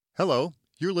Hello,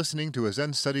 you're listening to a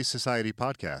Zen Studies Society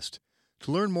podcast.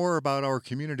 To learn more about our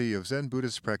community of Zen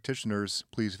Buddhist practitioners,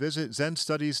 please visit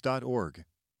zenstudies.org.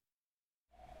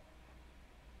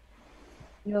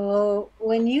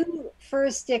 When you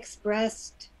first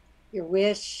expressed your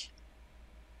wish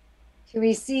to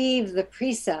receive the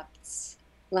precepts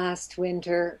last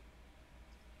winter,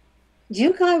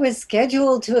 Jukai was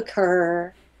scheduled to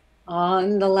occur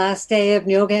on the last day of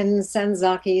Nyogen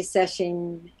Senzaki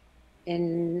session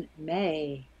in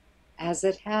May, as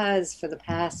it has for the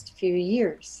past few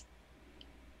years.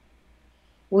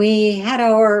 We had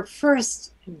our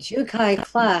first Jukai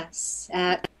class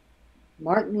at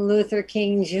Martin Luther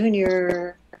King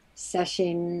Jr.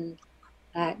 session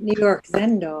at New York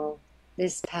Zendo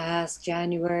this past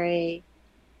January.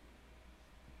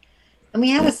 And we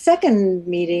had a second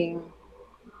meeting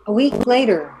a week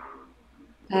later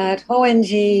at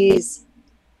Hoenji's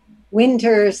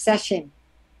winter session.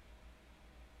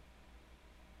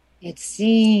 It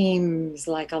seems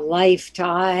like a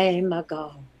lifetime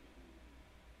ago.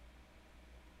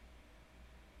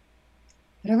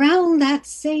 But around that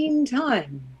same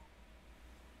time,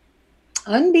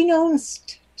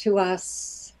 unbeknownst to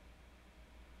us,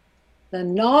 the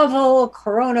novel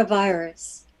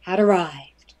coronavirus had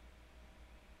arrived.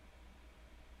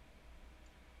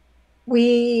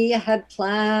 We had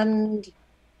planned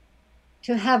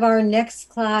to have our next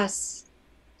class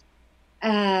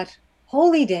at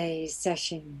Holy Days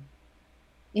session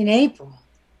in April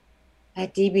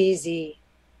at DBZ.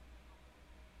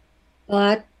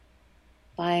 But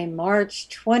by March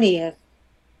 20th,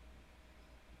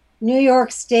 New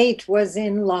York State was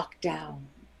in lockdown.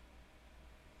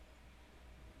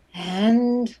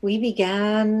 And we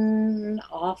began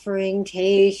offering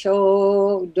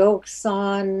Teisho,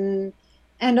 Doksan,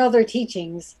 and other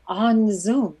teachings on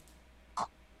Zoom.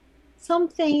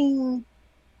 Something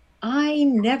I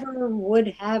never would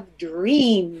have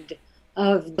dreamed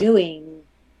of doing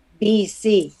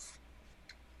BC,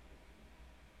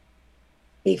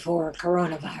 before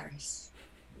coronavirus.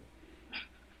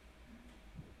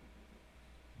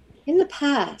 In the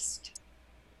past,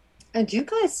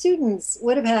 Jukai students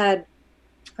would have had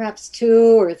perhaps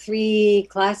 2 or 3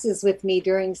 classes with me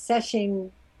during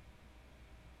session,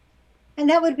 and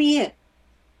that would be it.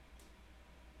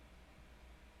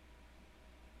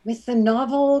 With the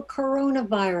novel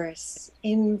coronavirus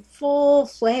in full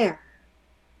flare,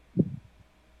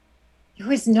 there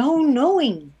was no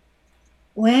knowing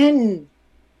when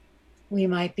we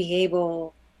might be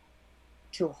able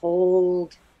to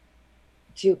hold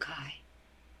Jukai.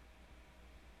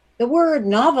 The word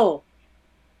novel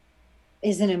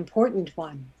is an important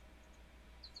one.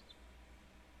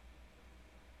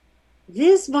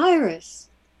 This virus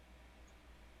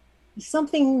is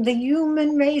something the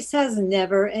human race has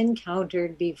never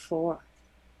encountered before.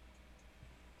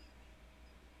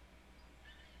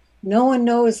 No one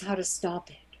knows how to stop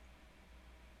it.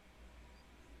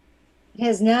 It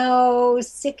has now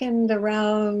sickened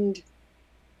around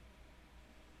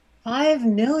 5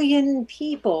 million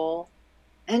people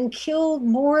and killed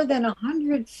more than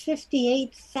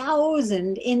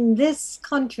 158,000 in this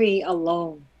country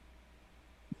alone.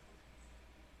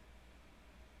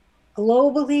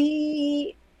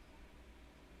 Globally,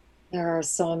 there are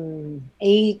some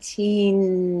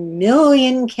 18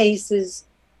 million cases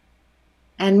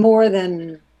and more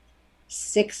than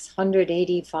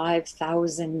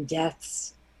 685,000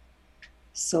 deaths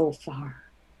so far.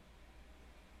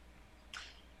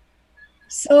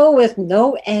 So with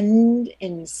no end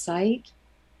in sight,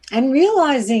 and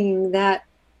realizing that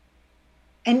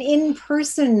an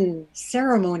in-person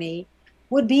ceremony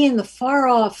would be in the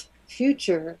far-off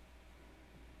future,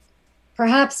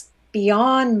 perhaps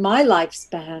beyond my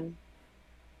lifespan,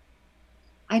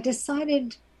 I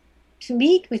decided to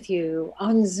meet with you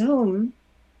on Zoom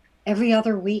every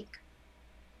other week.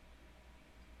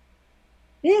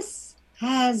 This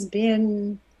has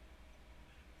been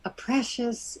a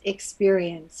precious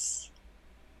experience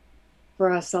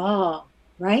for us all,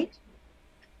 right?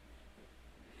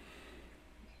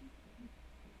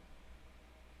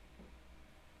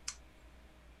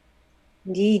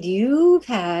 Indeed, you've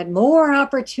had more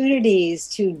opportunities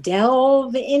to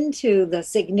delve into the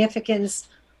significance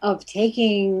of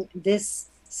taking this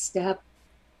step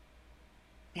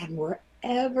than were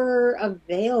ever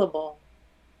available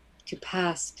to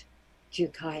past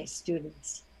Jukai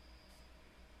students.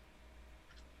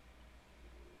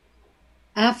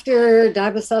 After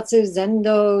Daibosatsu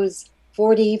Zendo's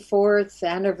 44th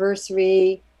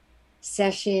anniversary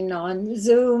session on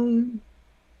Zoom,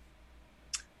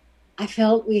 I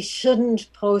felt we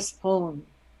shouldn't postpone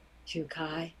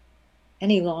Jukai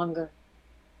any longer.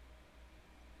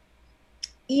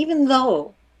 even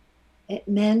though it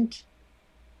meant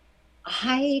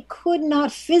I could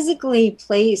not physically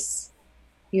place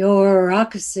your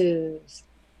rakusus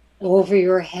over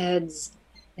your heads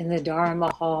in the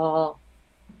Dharma Hall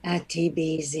at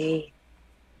TBZ.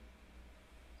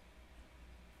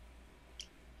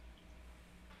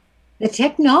 The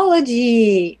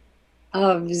technology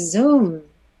of Zoom,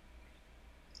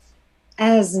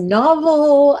 as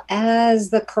novel as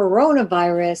the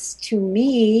coronavirus to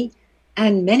me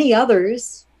and many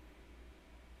others,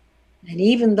 and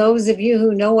even those of you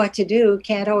who know what to do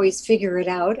can't always figure it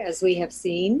out, as we have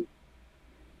seen,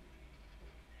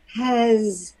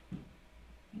 has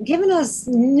given us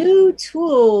new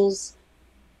tools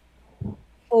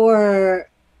for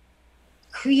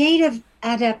creative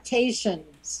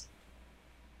adaptations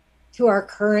to our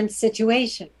current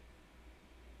situation.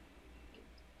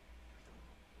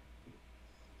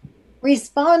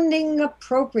 Responding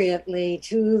appropriately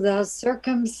to the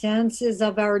circumstances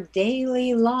of our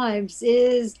daily lives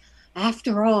is,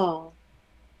 after all,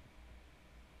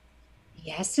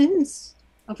 the essence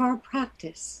of our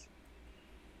practice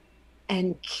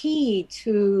and key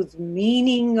to the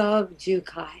meaning of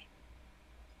Jukai.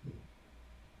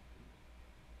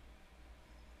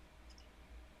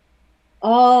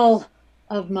 All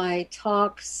of my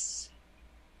talks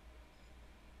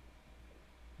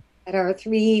at our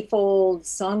threefold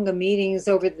Sangha meetings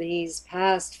over these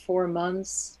past 4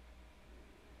 months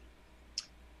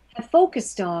have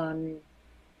focused on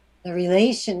the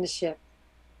relationship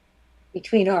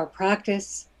between our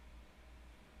practice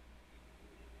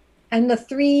and the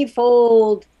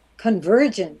threefold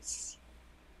convergence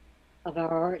of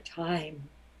our time.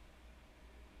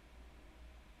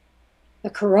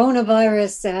 The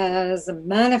coronavirus as a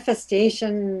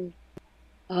manifestation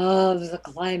of the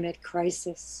climate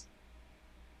crisis.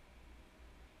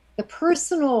 The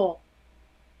personal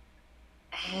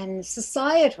and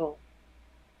societal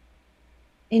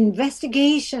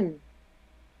investigation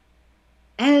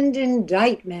and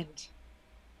indictment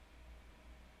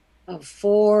of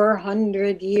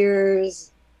 400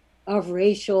 years of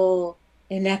racial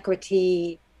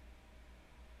inequity,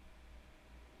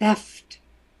 theft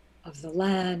of the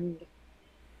land,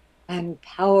 and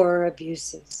power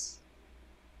abuses.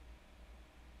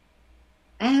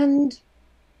 And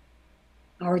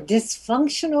our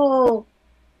dysfunctional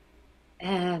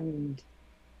and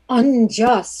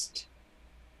unjust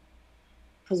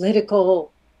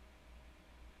political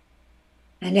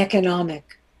and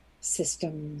economic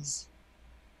systems.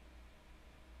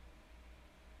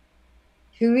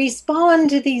 To respond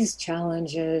to these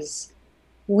challenges,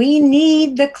 we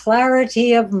need the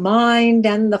clarity of mind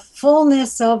and the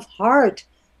fullness of heart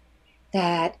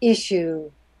that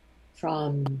issue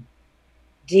from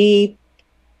deep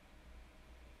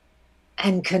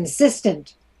and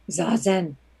consistent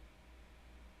Zazen,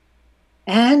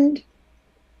 and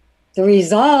the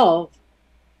resolve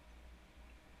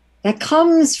that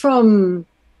comes from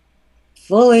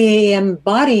fully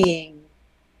embodying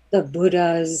the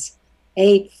Buddha's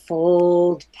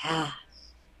Eightfold Path.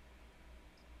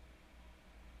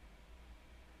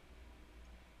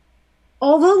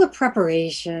 Although the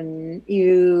preparation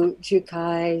you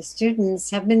Jukai students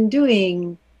have been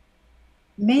doing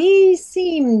may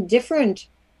seem different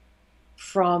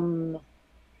from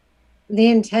the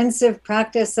intensive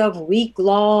practice of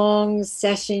week-long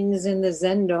sessions in the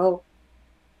Zendo,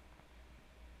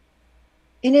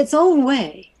 in its own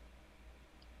way,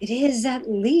 it is at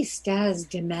least as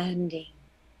demanding.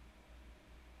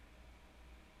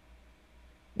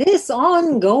 This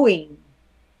ongoing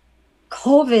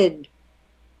COVID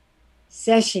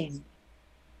session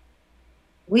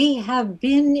we have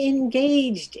been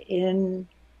engaged in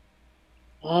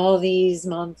all these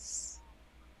months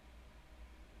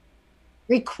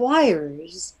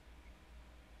requires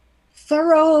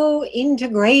thorough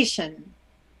integration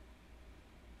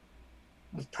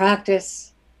of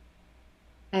practice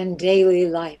and daily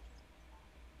life.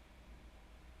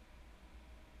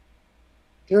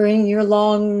 During your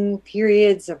long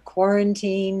periods of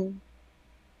quarantine,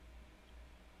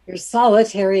 your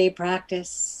solitary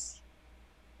practice,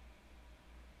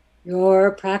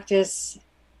 your practice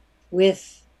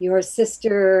with your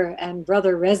sister and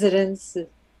brother residents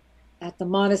at the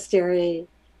monastery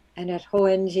and at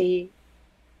Hoenji,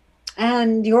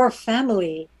 and your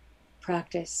family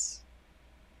practice,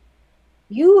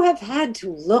 you have had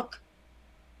to look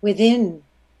within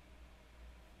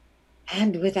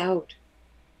and without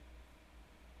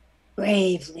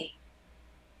bravely.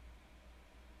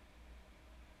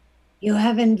 You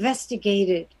have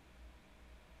investigated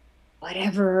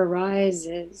whatever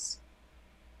arises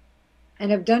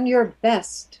and have done your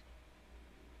best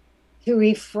to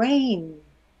refrain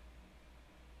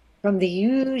from the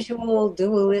usual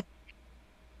dualistic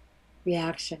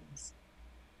reactions.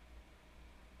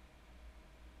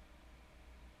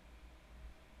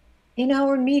 In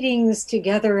our meetings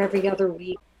together every other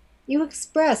week, you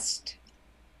expressed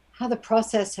how the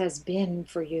process has been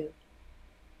for you.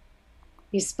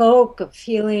 You spoke of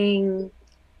feeling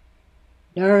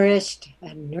nourished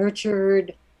and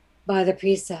nurtured by the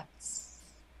precepts,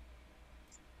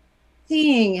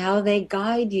 seeing how they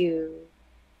guide you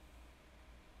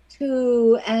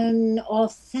to an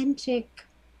authentic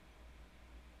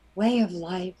way of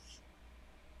life,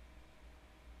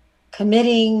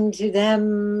 committing to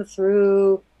them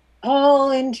through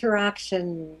all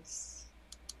interactions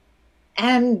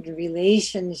and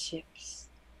relationships,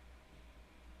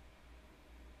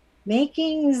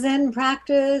 making Zen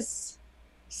practice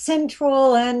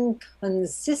central and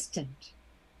consistent.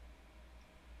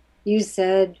 You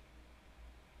said,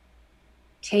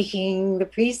 taking the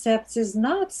precepts is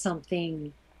not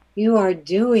something you are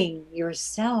doing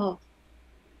yourself,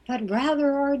 but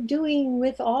rather are doing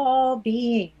with all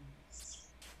beings.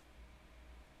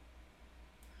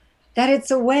 That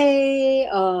it's a way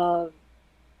of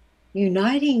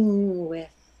uniting with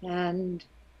and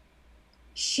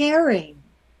sharing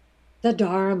the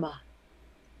Dharma.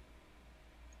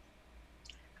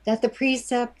 That the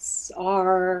precepts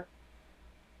are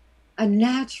a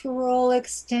natural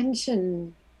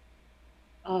extension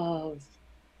of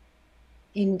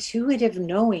intuitive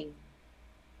knowing.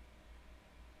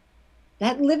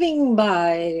 That living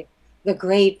by the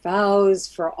great vows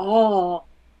for all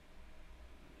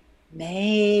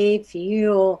may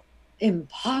feel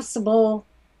impossible,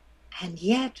 and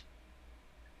yet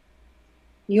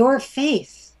your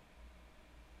faith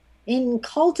in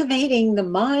cultivating the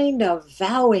mind of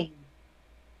vowing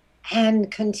and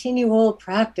continual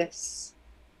practice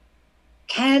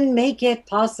can make it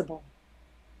possible.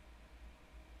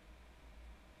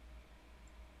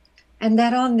 And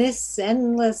that on this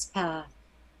endless path,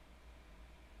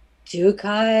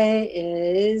 Jukai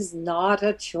is not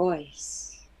a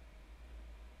choice,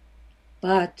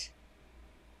 but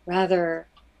rather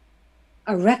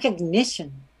a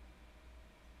recognition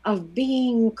of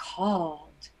being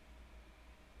called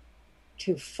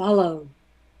to follow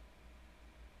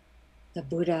the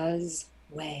Buddha's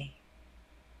way.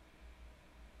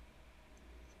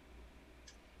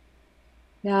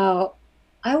 Now,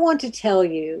 I want to tell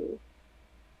you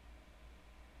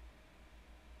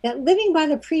that living by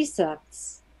the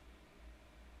precepts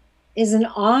is an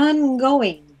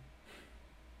ongoing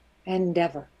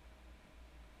endeavor.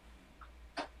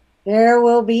 There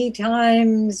will be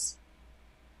times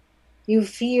you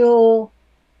feel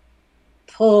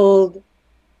pulled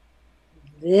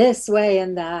this way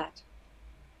and that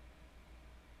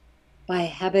by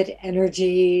habit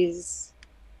energies.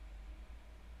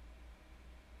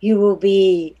 You will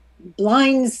be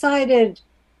blindsided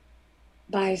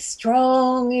by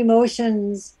strong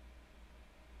emotions.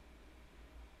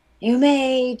 You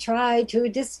may try to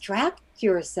distract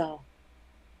yourself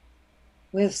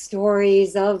with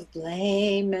stories of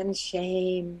blame and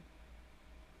shame.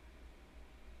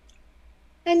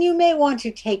 And you may want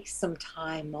to take some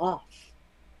time off.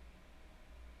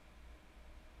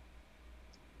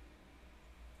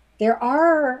 There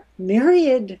are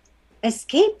myriad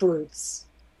escape routes,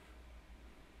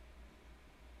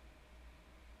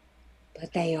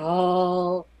 but they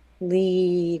all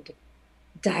lead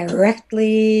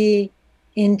directly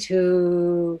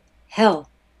into hell.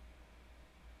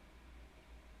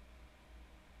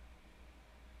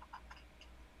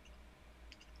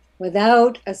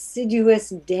 Without assiduous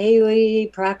daily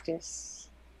practice,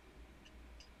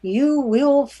 you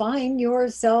will find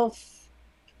yourself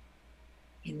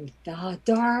in the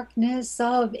darkness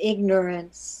of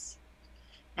ignorance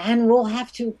and will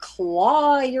have to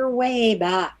claw your way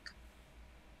back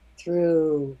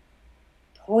through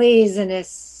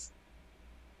poisonous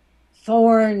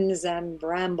thorns and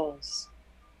brambles.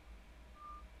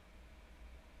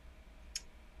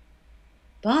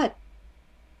 But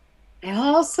I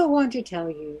also want to tell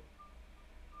you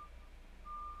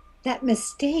that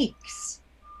mistakes,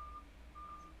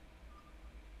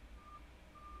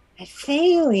 that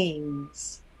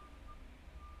failings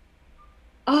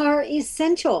are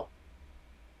essential.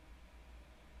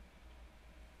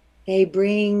 They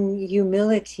bring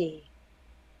humility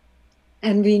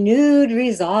and renewed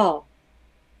resolve.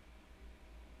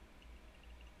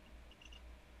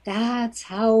 That's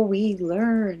how we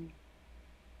learn.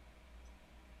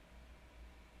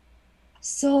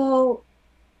 So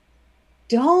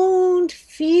don't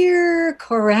fear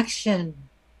correction.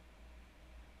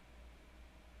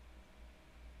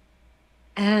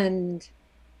 And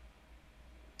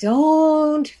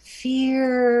don't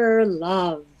fear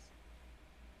love.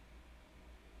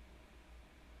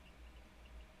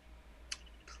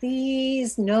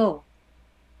 Please know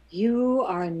you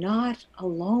are not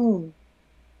alone.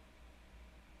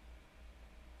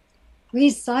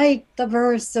 Recite the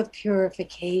verse of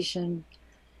purification.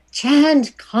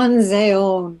 Chant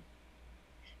Kanzeon.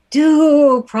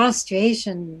 Do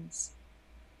prostrations.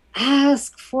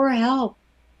 Ask for help.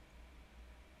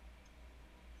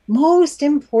 Most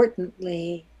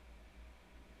importantly,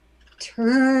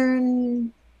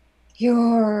 turn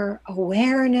your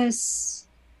awareness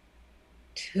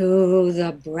to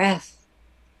the breath.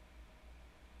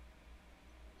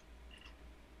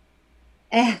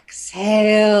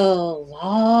 Exhale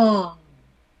long,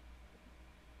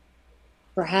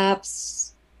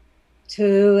 perhaps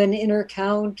to an inner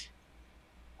count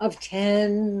of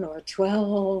 10 or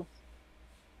 12.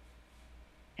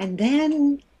 And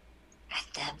then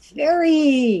at the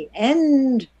very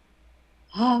end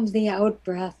of the out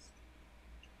breath,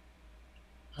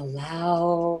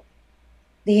 allow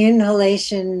the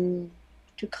inhalation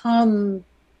to come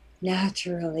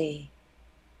naturally,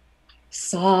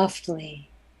 softly,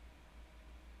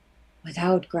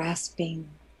 without grasping.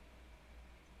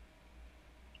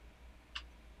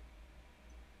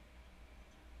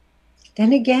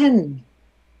 Then again,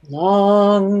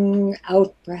 long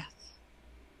out breath.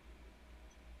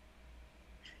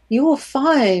 You will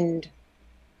find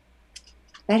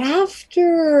that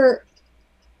after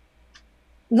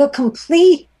the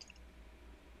complete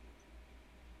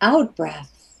out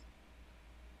breath,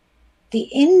 the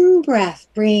in breath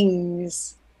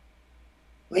brings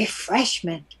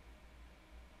refreshment,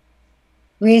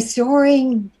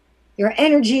 restoring your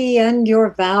energy and your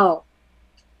vow.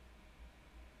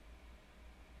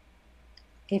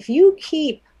 If you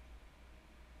keep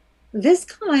this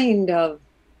kind of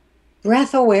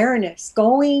breath awareness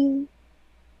going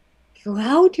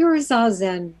throughout your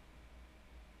zazen,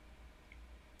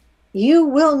 you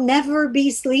will never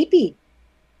be sleepy.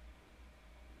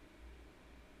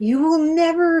 You will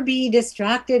never be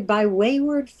distracted by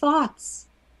wayward thoughts.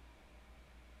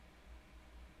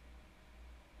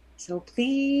 So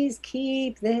please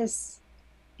keep this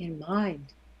in mind.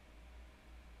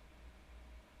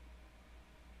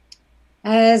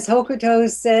 As Hokuto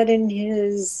said in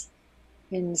his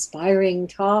inspiring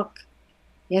talk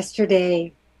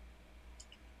yesterday,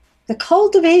 the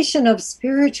cultivation of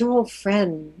spiritual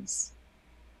friends,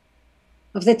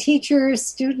 of the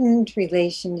teacher-student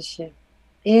relationship,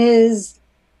 is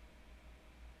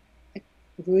a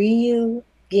real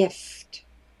gift.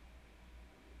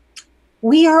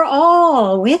 We are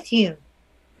all with you.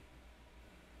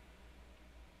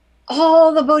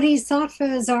 All the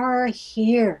bodhisattvas are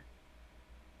here,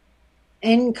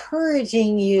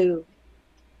 encouraging you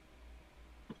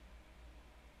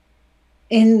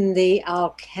in the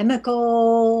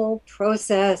alchemical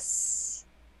process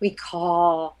we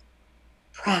call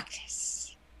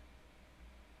practice,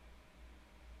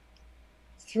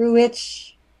 through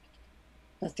which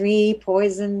the three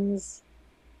poisons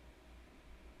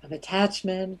of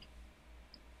attachment,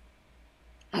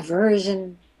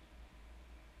 aversion,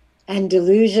 and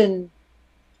delusion,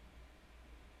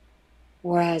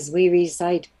 or as we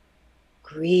recite,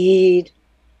 greed,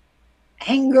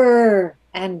 anger,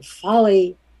 and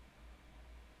folly,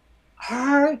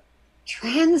 are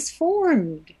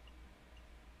transformed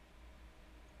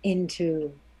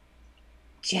into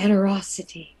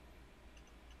generosity,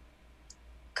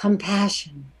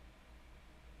 compassion,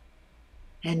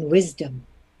 and wisdom.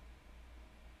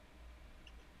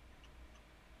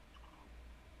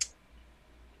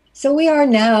 So we are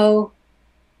now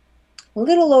a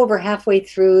little over halfway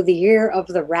through the year of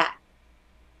the rat,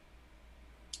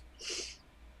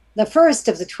 the first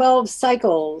of the 12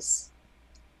 cycles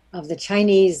of the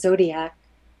Chinese zodiac,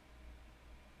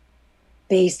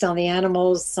 based on the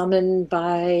animals summoned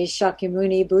by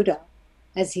Shakyamuni Buddha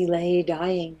as he lay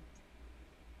dying.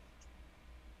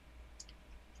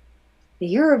 The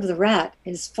year of the rat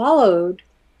is followed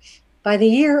by the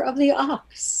year of the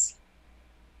ox.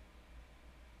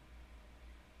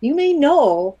 You may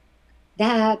know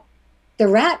that the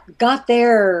rat got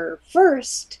there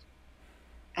first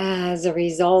as a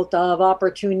result of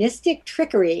opportunistic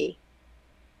trickery.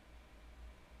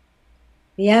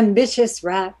 The ambitious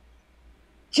rat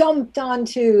jumped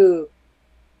onto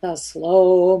the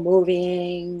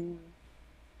slow-moving,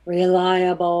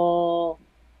 reliable,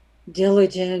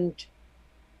 diligent,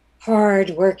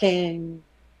 hard-working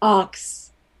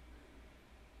ox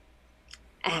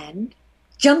and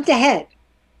jumped ahead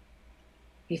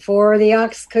before the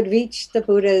ox could reach the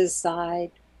Buddha's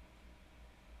side.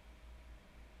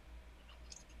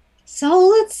 So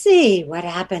let's see what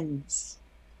happens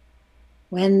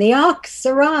when the ox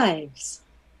arrives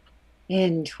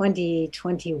in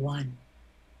 2021.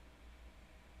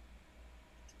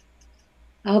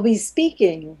 I'll be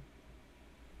speaking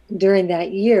during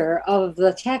that year of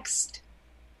the text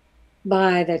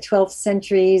by the 12th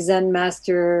century Zen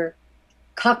master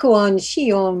Kakuan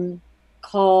Shion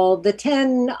called The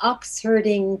 10 Ox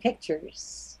Herding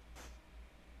Pictures.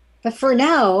 But for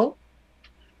now,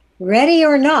 ready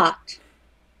or not,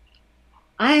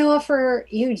 I offer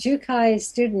you Jukai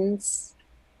students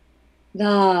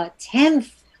the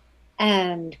 10th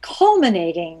and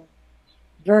culminating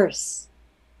verse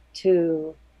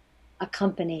to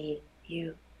accompany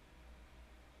you.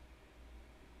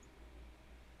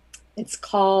 It's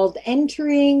called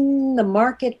Entering the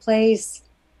Marketplace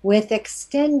with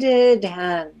Extended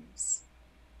Hands.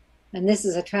 And this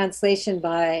is a translation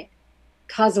by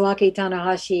Kazuaki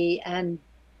Tanahashi and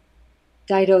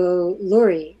Daido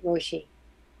Luri Roshi.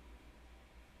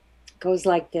 It goes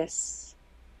like this.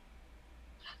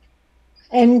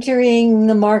 Entering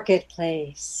the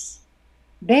marketplace,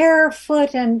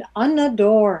 barefoot and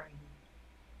unadorned,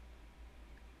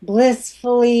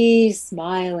 blissfully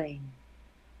smiling,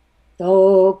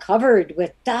 though covered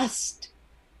with dust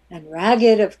and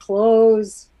ragged of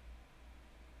clothes,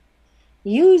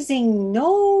 using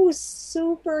no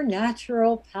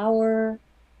supernatural power,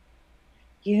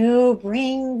 you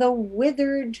bring the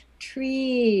withered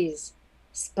trees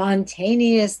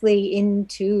spontaneously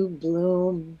into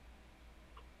bloom.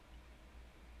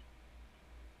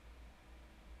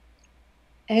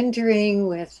 Entering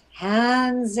with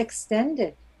hands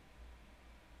extended,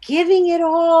 giving it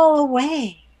all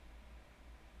away.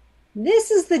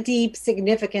 This is the deep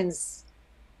significance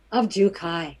of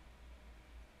Jukai.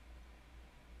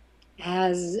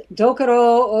 As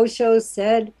Dokuro Osho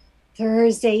said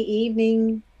Thursday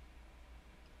evening,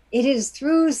 it is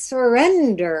through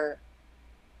surrender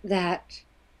that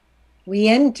we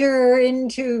enter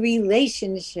into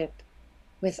relationship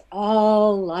with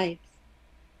all life,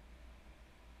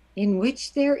 in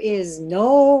which there is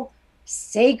no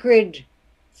sacred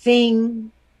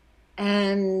thing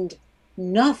and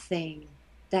nothing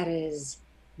that is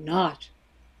not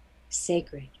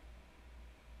sacred.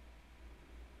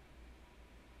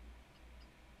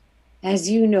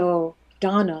 As you know,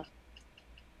 dana,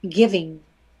 giving,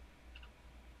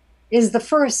 is the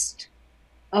first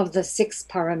of the 6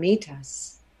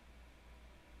 paramitas,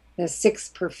 the 6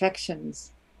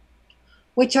 perfections,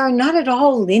 which are not at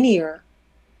all linear,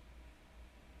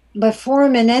 but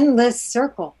form an endless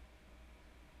circle.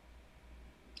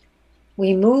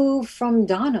 We move from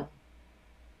dana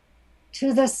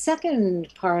to the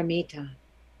 2nd paramita,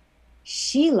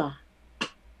 shila,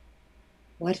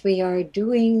 what we are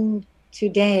doing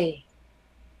today,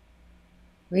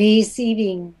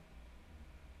 receiving,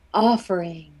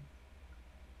 offering,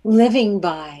 living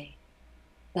by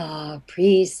the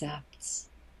precepts.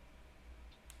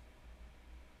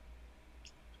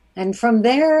 And from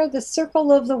there, the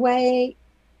circle of the way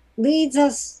leads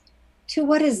us to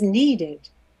what is needed.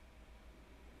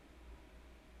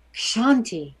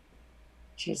 Kshanti,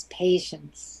 which is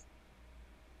patience.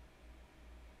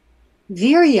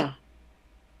 Virya,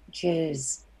 which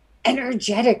is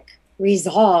energetic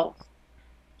resolve.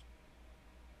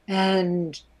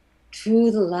 And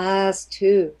to the last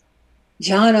 2,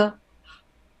 jhana,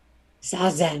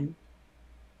 zazen,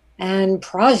 and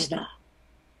prajna,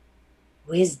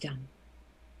 wisdom,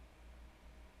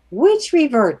 which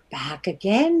revert back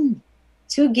again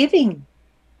to giving.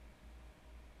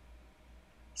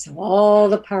 So all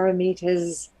the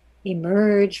paramitas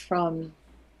emerge from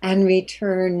and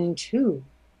return to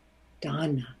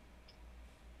dana.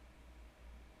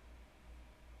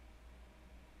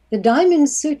 The Diamond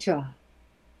Sutra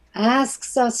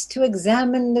asks us to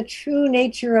examine the true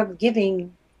nature of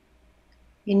giving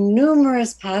in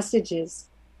numerous passages.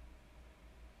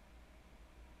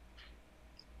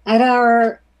 At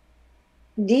our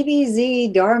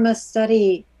DBZ Dharma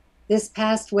study this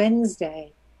past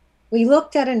Wednesday, we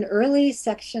looked at an early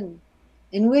section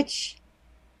in which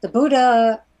the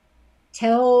Buddha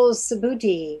tells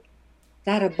Subhuti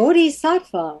that a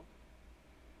bodhisattva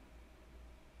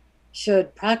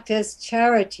should practice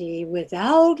charity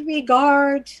without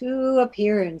regard to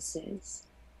appearances,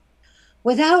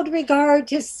 without regard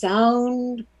to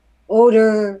sound,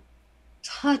 odor,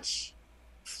 touch,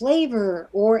 flavor,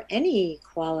 or any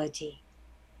quality.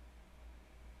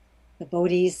 The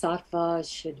bodhisattva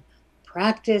should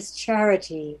practice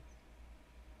charity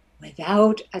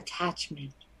without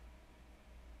attachment.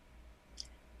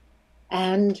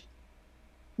 And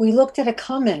we looked at a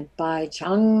comment by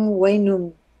Chang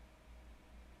Wei-Nung,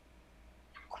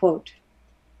 quote,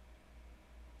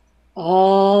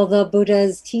 all the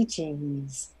Buddha's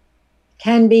teachings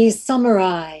can be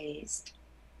summarized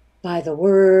by the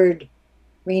word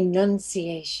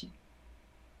renunciation.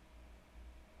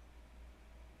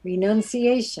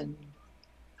 Renunciation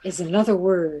is another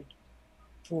word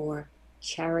for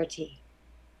charity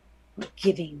or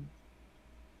giving.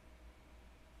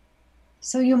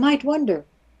 So you might wonder,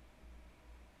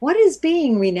 what is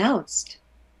being renounced?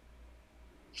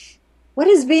 What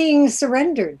is being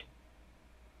surrendered?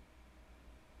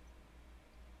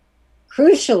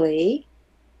 Crucially,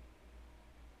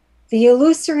 the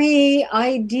illusory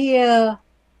idea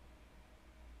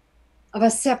of a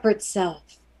separate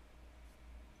self.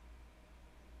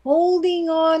 Holding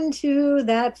on to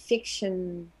that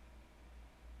fiction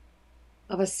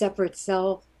of a separate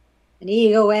self, an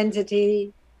ego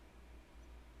entity,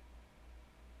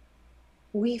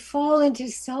 we fall into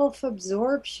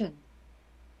self-absorption,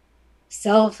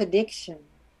 self-addiction,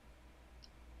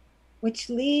 which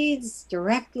leads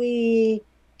directly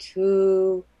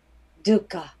to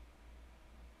dukkha,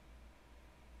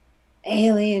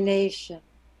 alienation,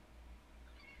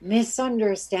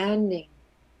 misunderstanding,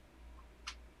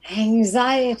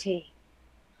 anxiety,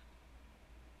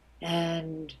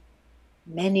 and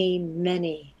many,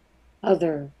 many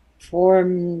other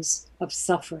forms of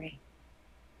suffering.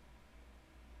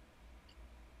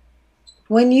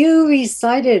 When you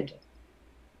recited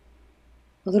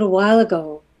a little while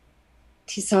ago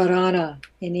Tisarana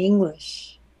in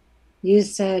English, you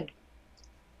said,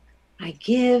 I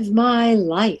give my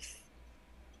life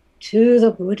to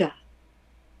the Buddha,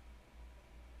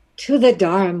 to the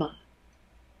Dharma,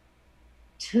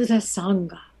 to the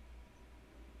Sangha.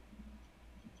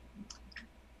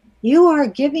 You are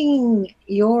giving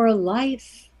your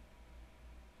life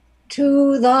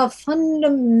to the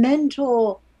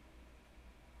fundamental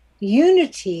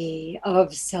unity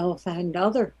of self and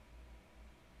other.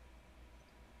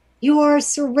 You are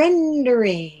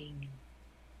surrendering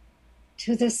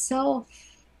to the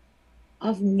self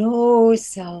of no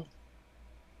self,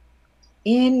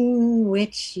 in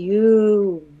which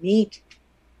you meet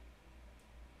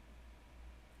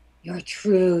your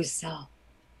true self.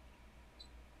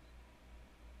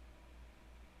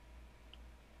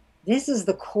 This is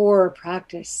the core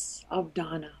practice of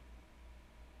dana,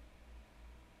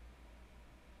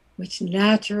 which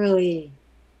naturally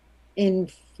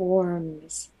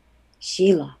informs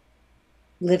Shila,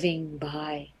 living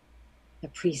by the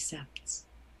precepts.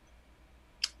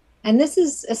 And this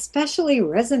is especially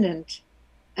resonant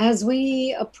as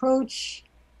we approach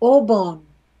Obon,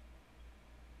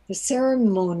 the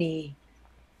ceremony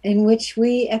in which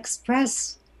we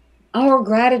express our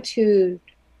gratitude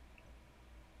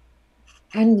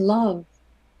and love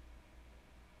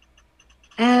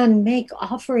and make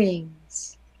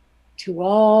offerings to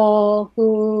all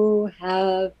who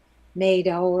have made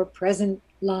our present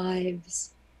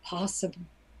lives possible.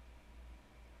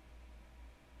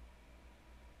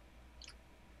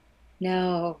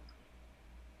 Now,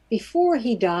 before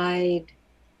he died,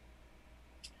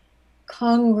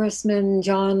 Congressman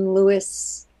John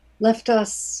Lewis left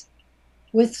us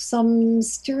with some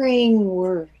stirring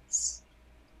words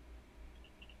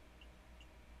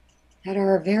that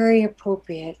are very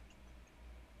appropriate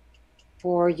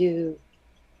for you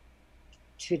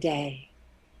today.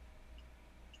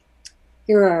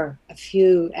 Here are a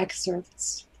few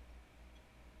excerpts.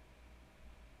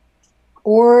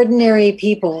 Ordinary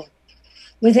people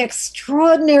with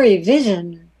extraordinary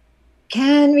vision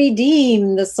can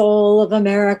redeem the soul of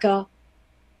America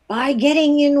by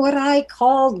getting in what I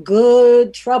call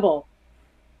good trouble,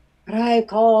 what I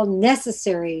call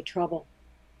necessary trouble.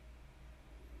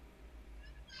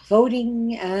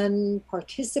 Voting and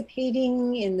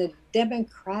participating in the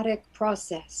democratic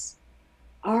process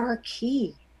are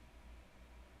key.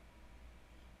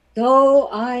 Though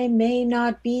I may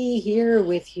not be here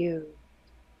with you,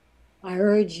 I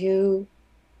urge you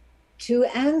to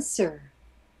answer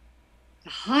the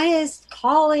highest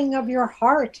calling of your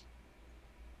heart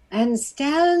and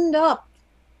stand up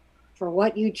for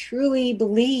what you truly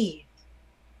believe.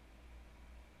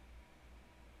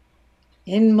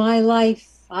 In my life,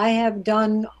 I have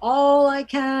done all I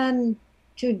can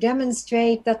to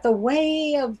demonstrate that the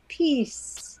way of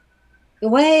peace, the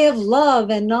way of love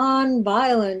and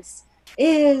non-violence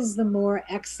is the more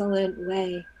excellent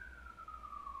way.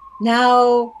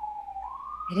 Now,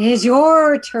 it is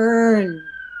your turn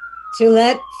to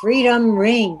let freedom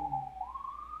ring.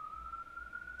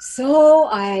 So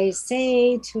I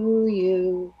say to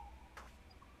you,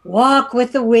 walk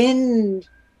with the wind,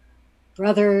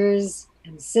 brothers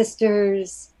and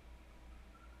sisters,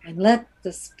 and let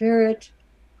the spirit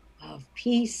of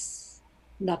peace,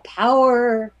 the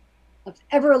power of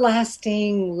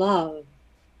everlasting love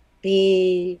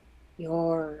be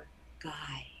your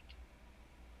guide.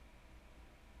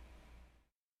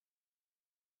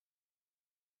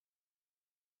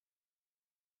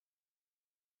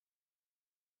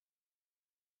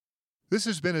 This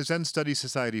has been a Zen Study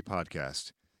Society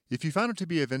podcast. If you found it to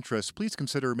be of interest, please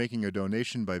consider making a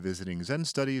donation by visiting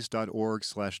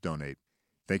zenstudies.org/donate.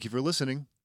 Thank you for listening.